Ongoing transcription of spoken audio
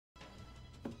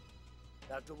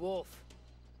Dr. Wolf,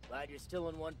 glad you're still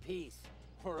in one piece.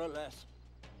 More or less.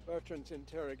 Bertrand's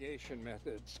interrogation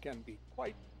methods can be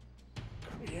quite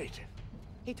creative.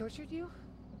 He tortured you?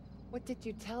 What did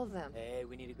you tell them? Hey,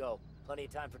 we need to go. Plenty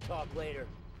of time for talk later.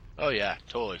 Oh yeah,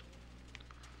 totally.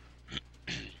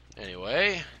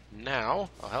 Anyway, now...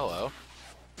 Oh, hello.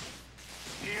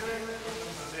 See you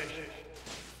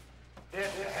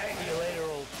later,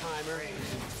 old timer.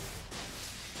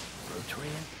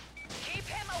 Bertrand? Keep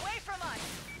him away from us!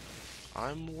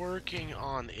 I'm working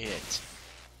on it.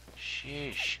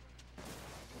 Sheesh.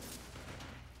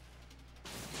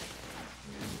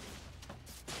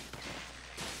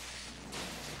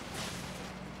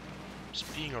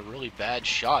 Just being a really bad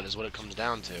shot is what it comes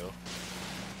down to.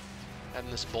 And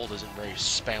this bolt isn't very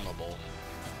spammable.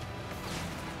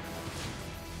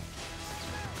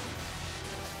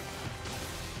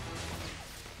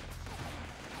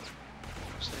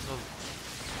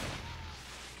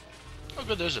 Oh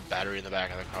good, there's a battery in the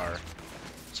back of the car.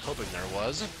 I was hoping there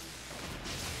was.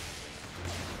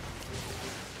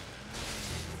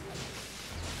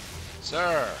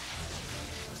 Sir!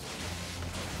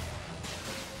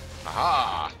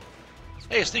 Aha!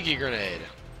 Hey, a sticky grenade!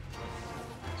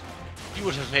 You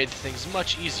would have made things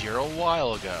much easier a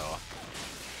while ago.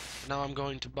 Now I'm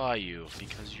going to buy you,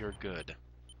 because you're good.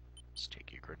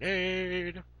 Sticky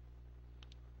grenade.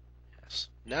 Yes.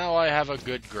 Now I have a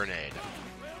good grenade.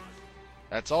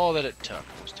 That's all that it took,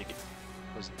 was to get me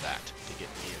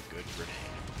a good grenade.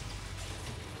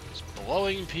 Just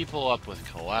blowing people up with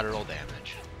collateral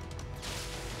damage.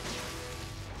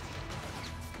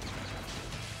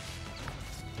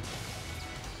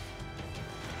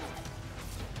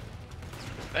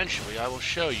 Eventually, I will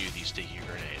show you the sticky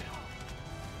grenade.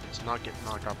 Let's not get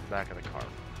knocked off the back of the car.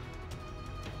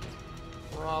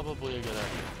 Probably a good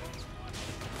idea.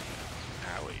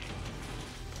 Owie.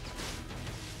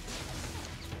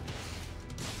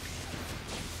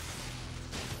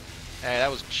 Hey,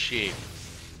 that was cheap.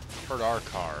 Hurt our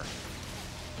car.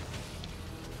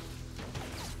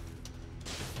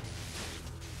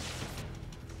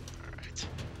 Alright.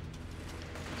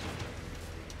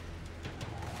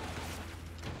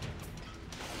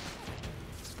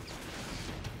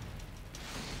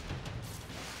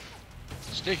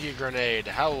 Sticky grenade,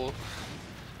 how...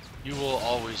 You will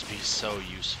always be so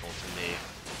useful to me.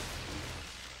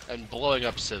 And blowing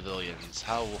up civilians,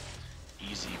 how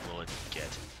easy will it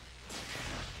get?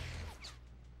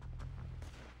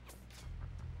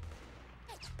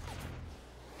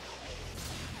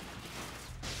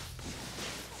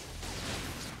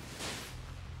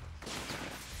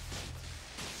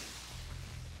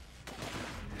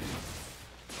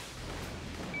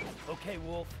 Okay,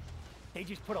 Wolf. They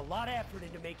just put a lot of effort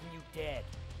into making you dead.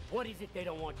 What is it they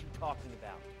don't want you talking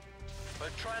about?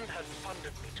 Bertrand had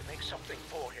funded me to make something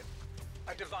for him.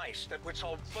 A device that would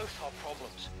solve both our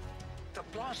problems. The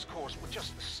blast cores were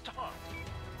just the start. We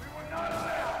were not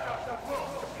allowed Dr.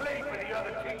 Wolf to play for the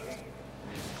other team.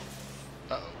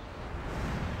 Uh-oh.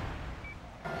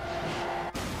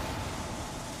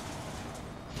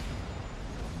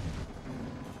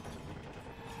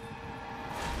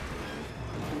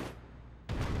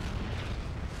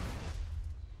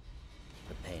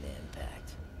 The pain of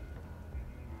impact.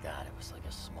 God, it was like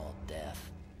a small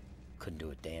death. Couldn't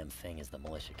do a damn thing as the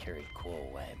militia carried Quill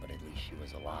away, but at least she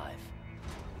was alive.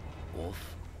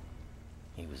 Wolf,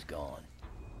 he was gone.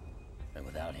 And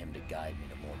without him to guide me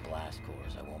to more blast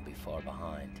cores, I won't be far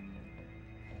behind.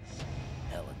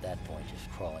 Hell, at that point, just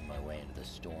crawling my way into the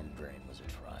storm drain was a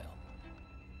trial.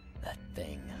 That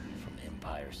thing from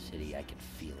Empire City, I can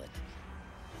feel it.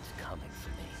 It's coming for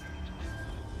me.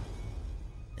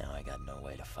 Now I got no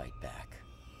way to fight back.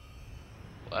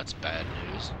 Well, that's bad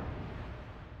news.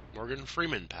 Morgan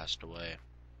Freeman passed away.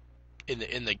 In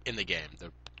the game.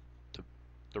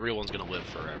 The real one's gonna live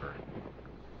forever.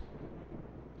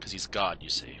 Because he's God, you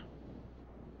see.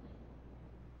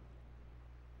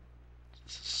 Is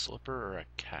this a slipper or a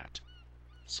cat?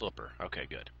 Slipper. Okay,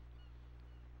 good.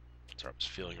 So I was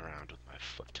feeling around with my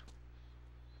foot.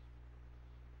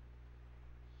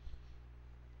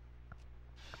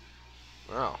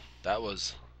 Well, that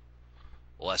was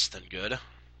less than good.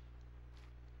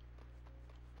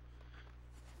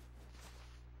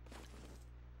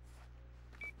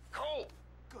 Cole!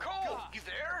 Cole! You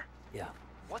there? Yeah,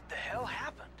 What the hell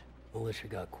happened? militia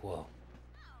got Quill.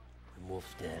 And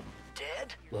Wolf's dead.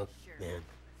 Dead? Look, man,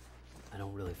 I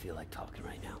don't really feel like talking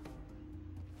right now.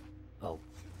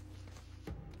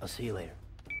 I'll see you later.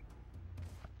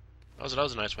 That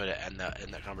was a nice way to end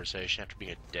that conversation after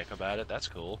being a dick about it. That's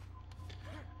cool.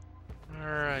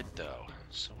 Alright, though.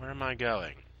 So where am I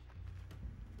going?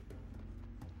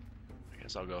 I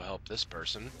Guess I'll go help this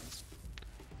person.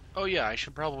 Oh yeah, I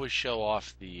should probably show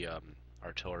off the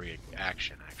artillery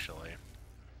action, actually.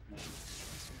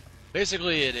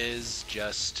 Basically, it is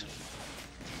just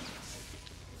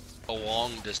a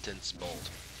long-distance bolt.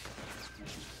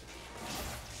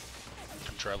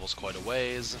 It travels quite a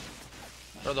ways.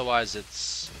 Otherwise,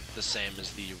 it's the same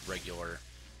as the regular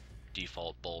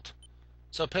default bolt.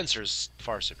 So pincer's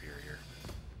far superior.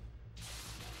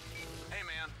 Hey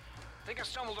man, think I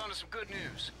stumbled onto some good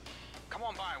news. Come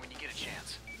on by when you get a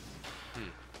chance.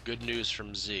 Good news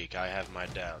from Zeke. I have my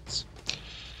doubts.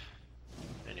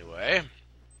 Anyway.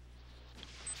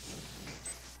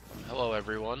 Hello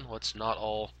everyone. Let's not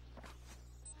all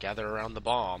gather around the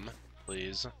bomb,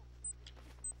 please.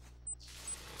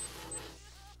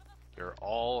 You're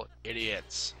all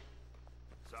idiots.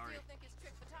 Sorry.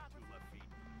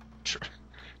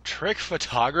 Trick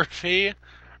photography?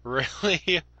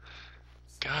 Really?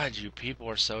 God, you people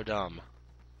are so dumb.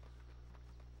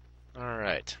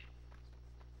 Alright.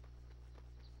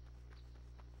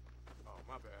 Oh,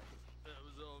 my bad. That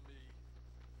was all me.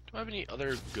 Do I have any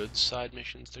other good side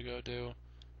missions to go do?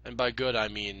 And by good, I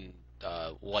mean,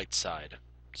 light side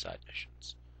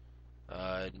missions.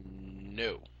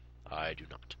 No. I do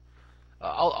not.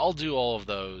 I'll do all of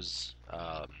those,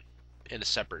 in a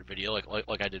separate video,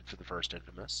 like I did for the first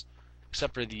inFamous.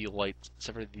 Except for the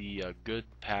good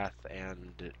path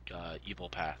and evil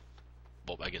path.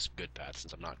 Well, I guess good path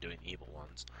since I'm not doing the evil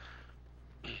ones.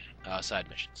 Side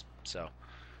missions. So,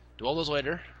 do all those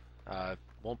later.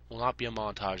 Will not be a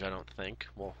montage, I don't think.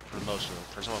 Well, for most of them,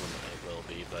 for some of them it will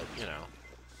be, but you know.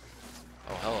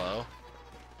 Oh, hello.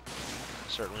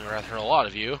 Certainly rather a lot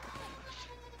of you.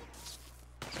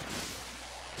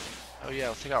 Oh yeah,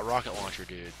 let's take out Rocket Launcher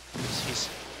Dude. He's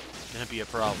gonna be a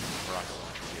problem for Rocket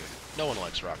Launcher Dude. No one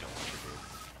likes Rocket Launcher Dude.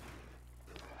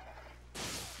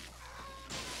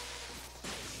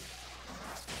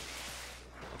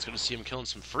 Let's go to see him killing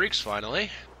some freaks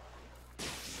finally.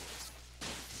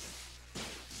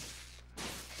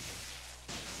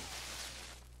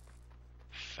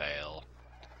 Fail.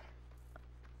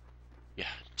 Yeah,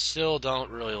 still don't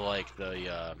really like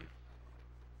the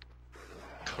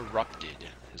corrupted,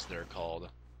 as they're called.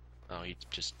 Oh, he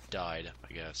just died,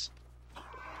 I guess.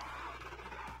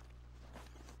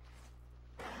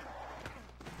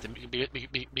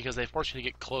 Because they force you to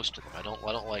get close to them. I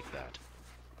don't like that.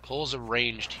 Cole's a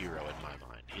ranged hero in my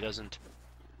mind. He doesn't.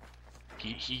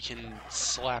 He can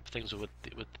slap things with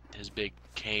his big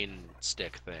cane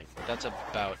stick thing, but that's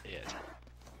about it.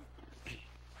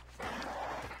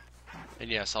 And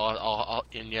yes,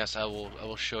 I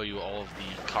will show you all of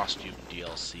the costume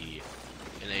DLC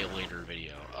in a later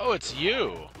video. Oh, it's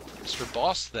you, Mr.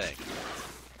 Boss Thing.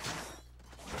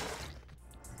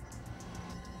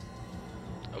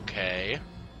 Okay,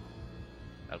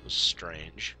 that was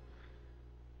strange.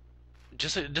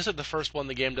 Just like the first one,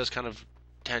 the game does kind of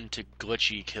tend to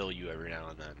glitchy kill you every now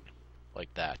and then,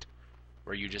 like that,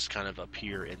 where you just kind of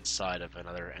appear inside of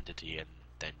another entity and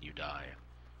then you die.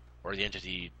 Or the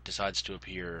entity decides to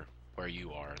appear where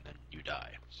you are, and then you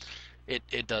die.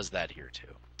 It does that here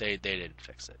too. They didn't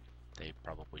fix it. They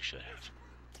probably should have.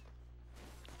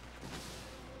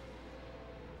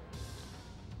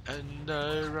 And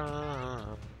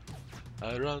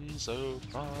I run so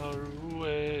far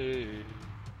away.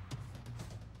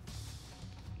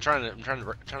 I'm trying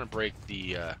to break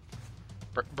the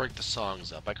break the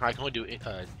songs up. I can only do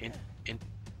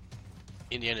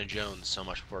Indiana Jones so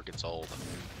much before it gets old.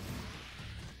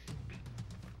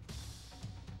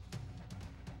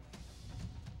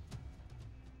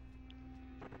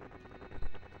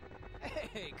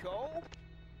 Hey, Cole.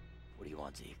 What do you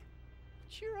want, Zeke?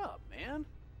 Cheer up, man.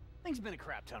 Things have been a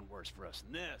crap ton worse for us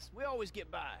than this. We always get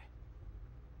by.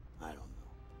 I don't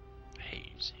know.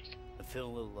 Hey, Zeke. I feel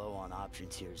a little low on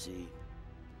options here, Z.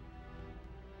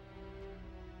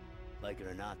 Like it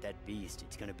or not, that beast,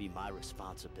 it's gonna be my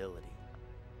responsibility.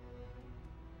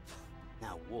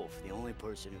 Now, Wolf, the only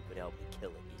person who could help me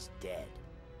kill it, is dead.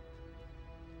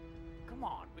 Come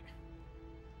on. We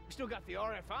still got the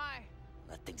RFI.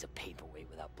 That thing's a paperweight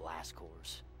without blast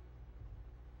cores.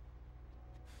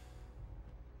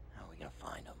 How are we gonna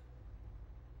find him?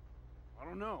 I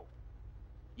don't know.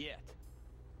 Yet.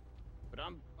 But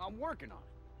I'm working on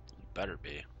it. You better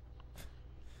be.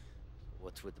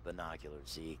 What's with the binoculars,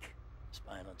 Zeke?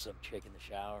 Spying on some chick in the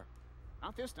shower?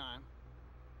 Not this time.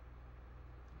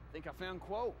 Think I found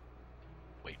Quo.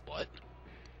 Wait, what?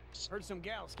 Heard some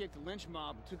gal escaped the lynch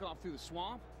mob and took off through the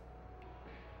swamp.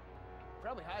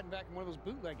 Probably hiding back in one of those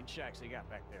bootlegging shacks they got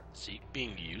back there. Zeke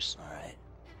being used. Alright.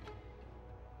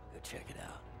 Go check it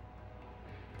out.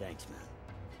 Thanks, man.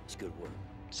 It's good work.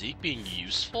 Zeke being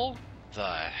useful? The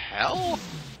hell?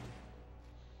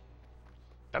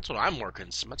 That's what I'm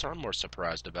more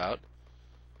surprised about.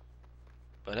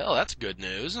 But hell, that's good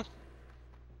news.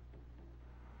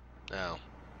 Now,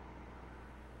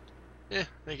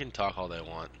 they can talk all they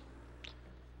want.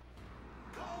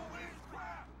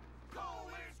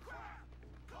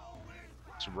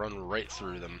 Let's run right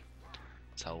through them.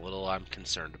 That's how little I'm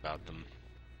concerned about them.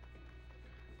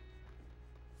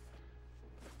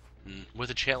 With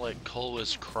a chant like Cole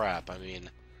is crap, I mean,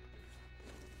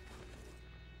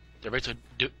 they're basically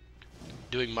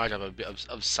doing my job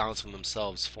of silencing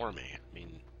themselves for me. I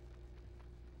mean,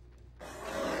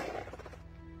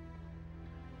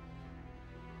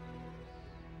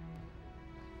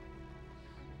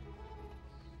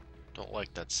 don't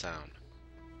like that sound.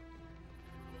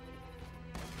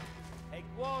 Hey,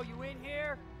 Quo, you in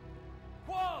here?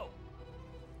 Quo!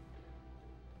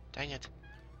 Dang it.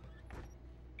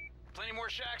 Plenty more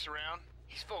shacks around.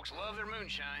 These folks love their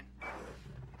moonshine.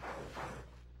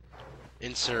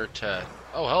 Insert, oh,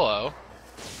 hello.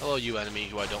 Hello, you enemy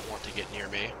who I don't want to get near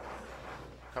me.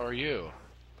 How are you?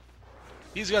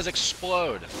 These guys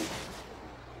explode.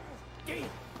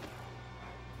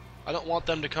 I don't want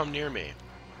them to come near me.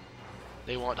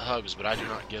 They want hugs, but I do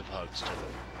not give hugs to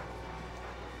them.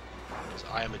 Because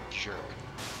I am a jerk.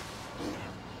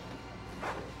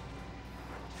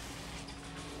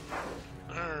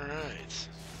 Alright.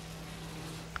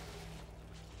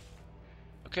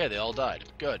 Okay, they all died.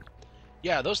 Good.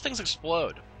 Yeah, those things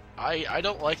explode. I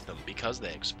don't like them because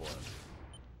they explode.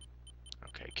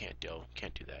 Okay, can't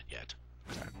do that yet.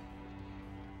 Okay.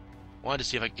 Wanted to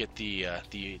see if I could get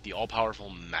the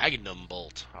all-powerful Magnum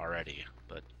Bolt already,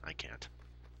 but I can't.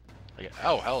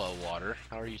 Oh, hello, water.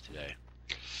 How are you today?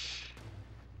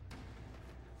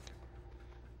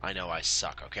 I know I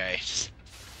suck, okay?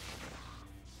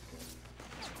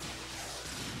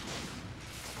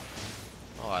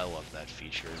 Oh, I love that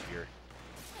feature of your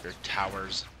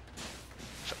towers.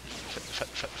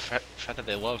 Fact that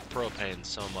they love propane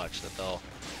so much that they'll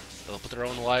put their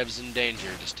own lives in danger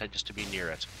just to be near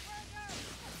it.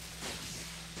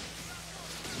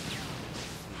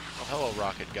 Oh, hello,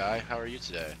 Rocket Guy. How are you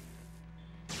today?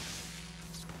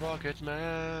 Rocket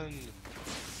Man,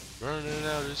 burning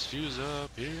out his fuse up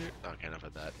here. Okay, enough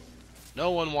of that. No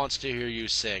one wants to hear you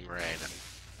sing, Rain.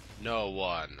 No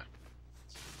one.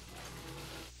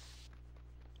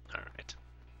 Alright.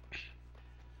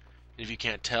 If you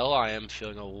can't tell, I am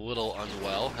feeling a little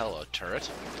unwell. Hello, turret.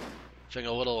 Feeling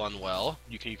a little unwell.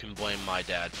 You can blame my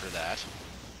dad for that.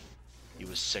 He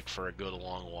was sick for a good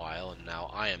long while, and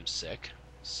now I am sick.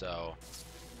 So,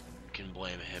 you can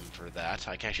blame him for that.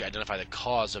 I can actually identify the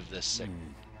cause of this sick.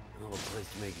 Oh, a place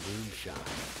to make moonshine.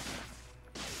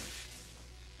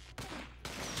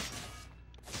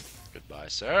 Goodbye,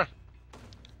 sir.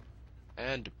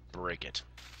 And break it.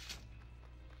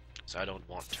 So I don't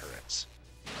want turrets.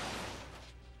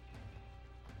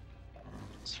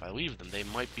 So if I leave them, they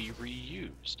might be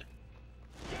reused.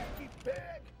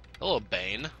 Hello,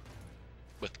 Bane.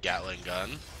 With Gatling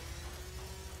gun.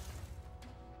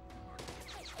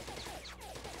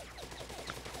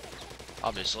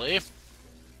 Obviously,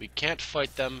 we can't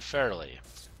fight them fairly.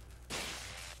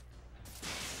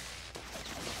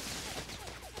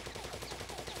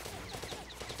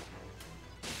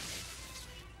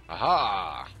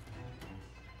 Aha!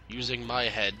 Using my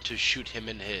head to shoot him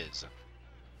in his.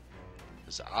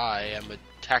 Because I am a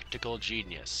tactical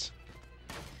genius.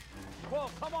 Whoa,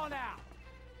 come on out!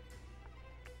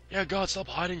 Yeah, God, stop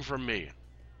hiding from me.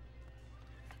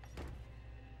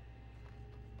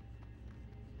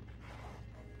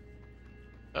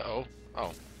 Uh-oh.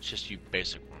 Oh, it's just you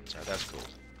basic ones. Right, that's cool.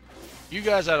 You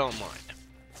guys, I don't mind.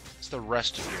 It's the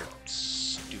rest of your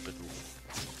stupid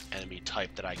enemy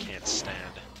type that I can't stand.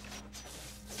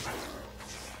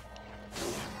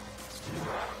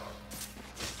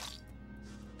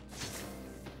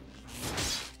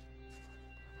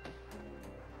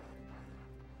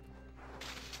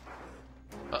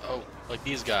 Uh-oh, like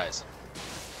these guys.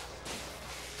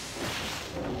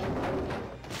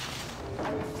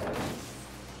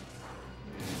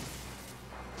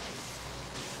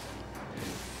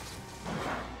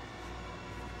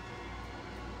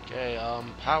 Okay,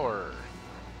 power.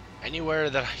 Anywhere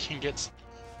that I can get...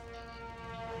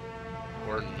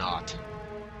 Or not.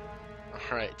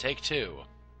 Alright, take two.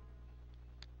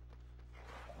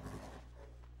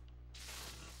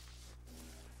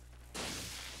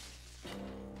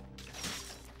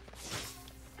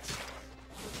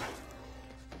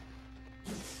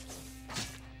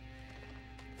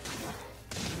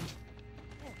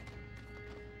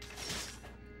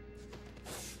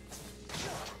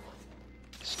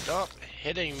 Stop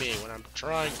hitting me when I'm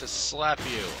trying to slap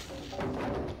you.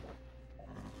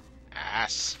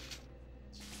 Ass.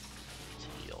 Let's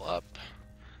heal up.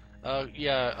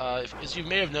 As you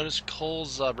may have noticed,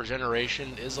 Cole's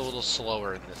regeneration is a little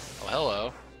slower in this. Oh,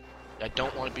 hello. I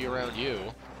don't want to be around you.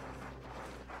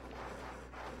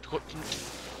 To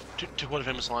quote a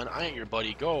famous line, I ain't your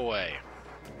buddy, go away.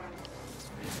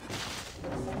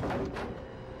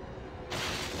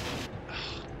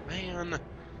 Man.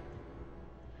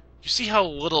 You see how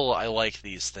little I like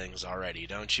these things already,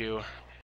 don't you?